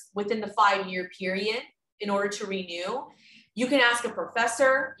hours within the 5-year period in order to renew. You can ask a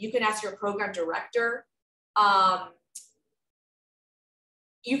professor, you can ask your program director.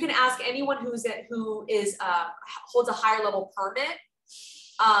 You can ask anyone who holds a higher level permit.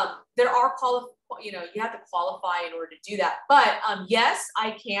 There are you have to qualify in order to do that. But yes,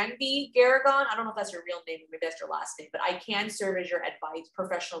 I can be Garragon. I don't know if that's your real name, maybe that's your last name, but I can serve as your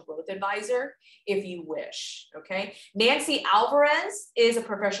professional growth advisor if you wish. Okay. Nancy Alvarez is a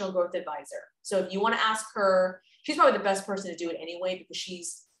professional growth advisor. So if you want to ask her, she's probably the best person to do it anyway, because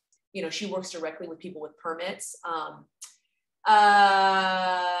she's, she works directly with people with permits.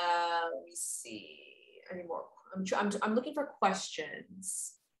 Let me see. Any more? I'm looking for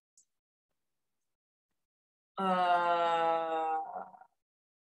questions. I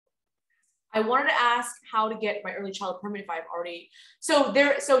wanted to ask how to get my early child permit if I've already. So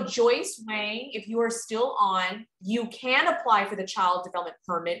Joyce Wang, if you are still on, you can apply for the child development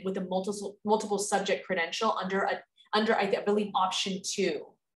permit with a multiple subject credential under I believe option 2.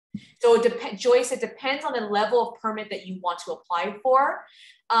 So Joyce, it depends on the level of permit that you want to apply for.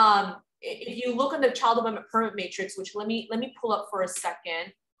 if you look on the child development permit matrix, which let me pull up for a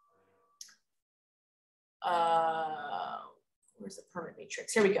second. Where's the permit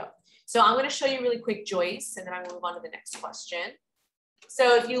matrix? Here we go. So I'm going to show you really quick, Joyce, and then I'm going to move on to the next question.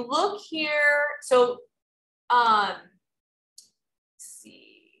 So if you look here, so let's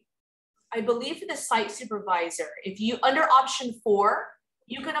see, I believe for the site supervisor, if you under option 4,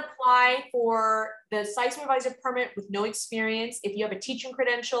 you can apply for the site supervisor permit with no experience if you have a teaching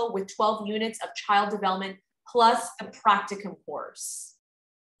credential with 12 units of child development plus a practicum course.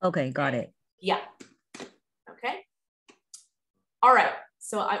 Okay, got it. Yeah. Okay. All right.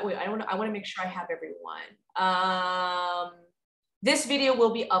 So I want to make sure I have everyone. This video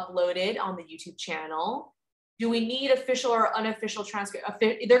will be uploaded on the YouTube channel. Do we need official or unofficial transcript?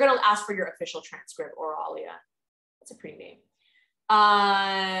 They're going to ask for your official transcript, Oralia. That's a pretty name.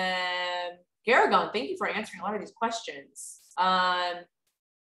 Garagon, thank you for answering a lot of these questions.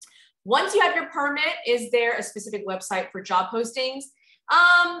 Once you have your permit, is there a specific website for job postings?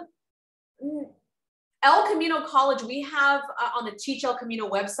 El Camino College, we have on the Teach El Camino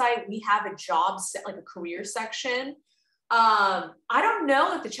website, we have a job set, like a career section. I don't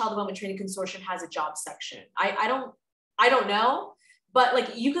know if the Child Development Training Consortium has a job section. I don't know, but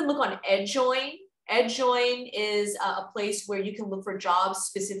like you can look on EdJoin. EdJoin is a place where you can look for jobs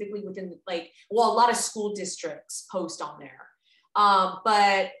specifically within like, well, a lot of school districts post on there.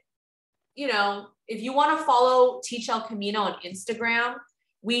 But you know, if you want to follow Teach El Camino on Instagram,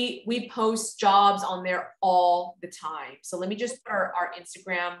 we post jobs on there all the time. So let me just put our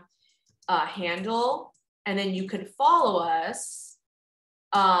Instagram handle, and then you can follow us.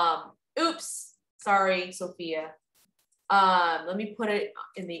 Oops, sorry, Sophia. Let me put it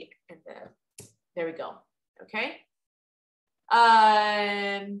in the there we go. Okay.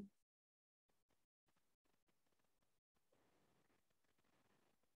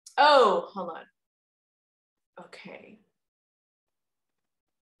 Oh, hold on. Okay.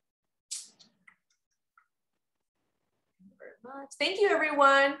 Thank you very much. Thank you,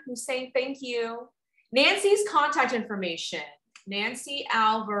 everyone who's saying thank you. Nancy's contact information. Nancy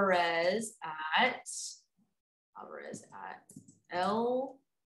Alvarez at El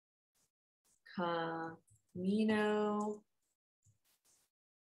Camino.e.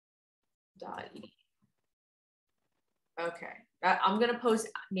 Okay, I'm gonna post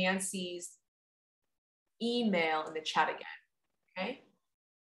Nancy's email in the chat again. Okay.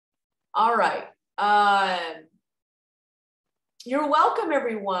 All right. You're welcome,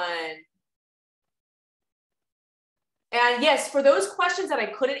 everyone. And yes, for those questions that I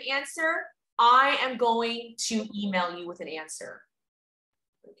couldn't answer, I am going to email you with an answer.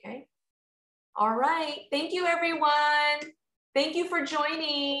 Okay. All right. Thank you, everyone. Thank you for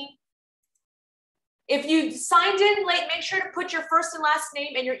joining. If you signed in late, make sure to put your first and last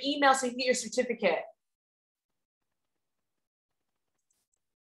name and your email so you can get your certificate.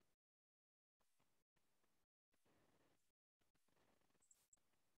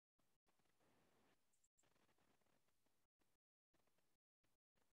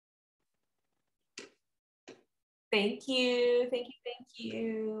 Thank you. Thank you. Thank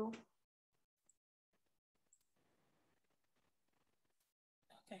you.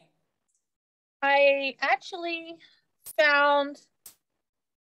 Okay. I actually found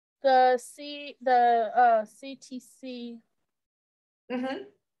the CTC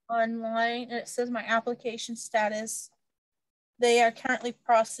online, and it says my application status. They are currently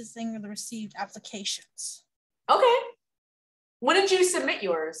processing the received applications. Okay. When did you submit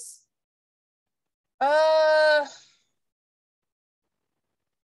yours? It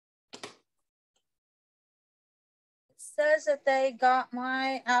says that they got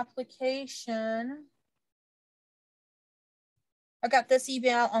my application. I got this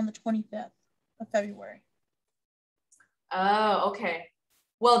email on the 25th of February. Oh, okay.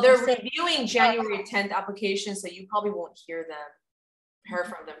 Well, they're reviewing January 10th applications, so you probably won't hear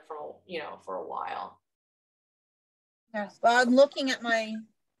from them for a while. Yes, but I'm looking at my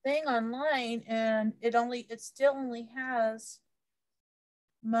thing online, and it still only has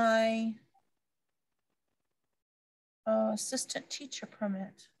my assistant teacher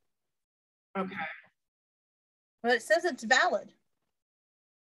permit. Okay. But it says it's valid.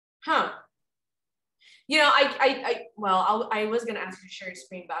 Huh. You know, I was gonna ask you to share your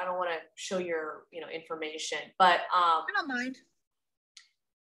screen, but I don't want to show your information. But I don't mind.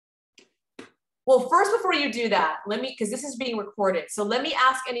 Well, first, before you do that, because this is being recorded, so let me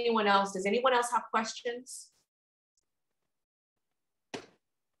ask anyone else. Does anyone else have questions?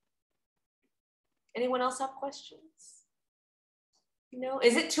 Anyone else have questions? No.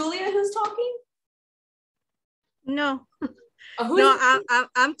 Is it Tulia who's talking? No. No,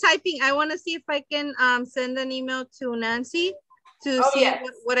 I'm typing. I want to see if I can send an email to Nancy to see yes.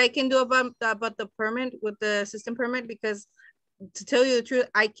 what I can do about the permit with the system permit, because to tell you the truth,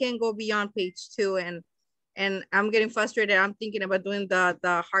 I can't go beyond page 2, and I'm getting frustrated. I'm thinking about doing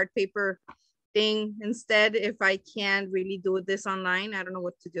the hard paper thing instead. If I can't really do this online, I don't know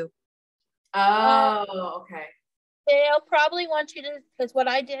what to do. Oh, okay. They'll probably want you to, because what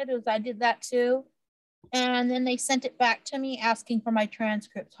I did was I did that too. And then they sent it back to me asking for my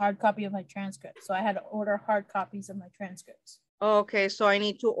transcripts, hard copy of my transcripts. So I had to order hard copies of my transcripts. Okay, so I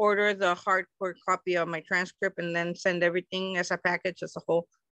need to order the hardcore copy of my transcript and then send everything as a package as a whole.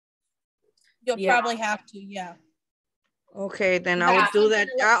 You'll probably have to, yeah. Okay, then I will do that.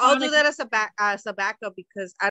 I'll do that as a backup, because I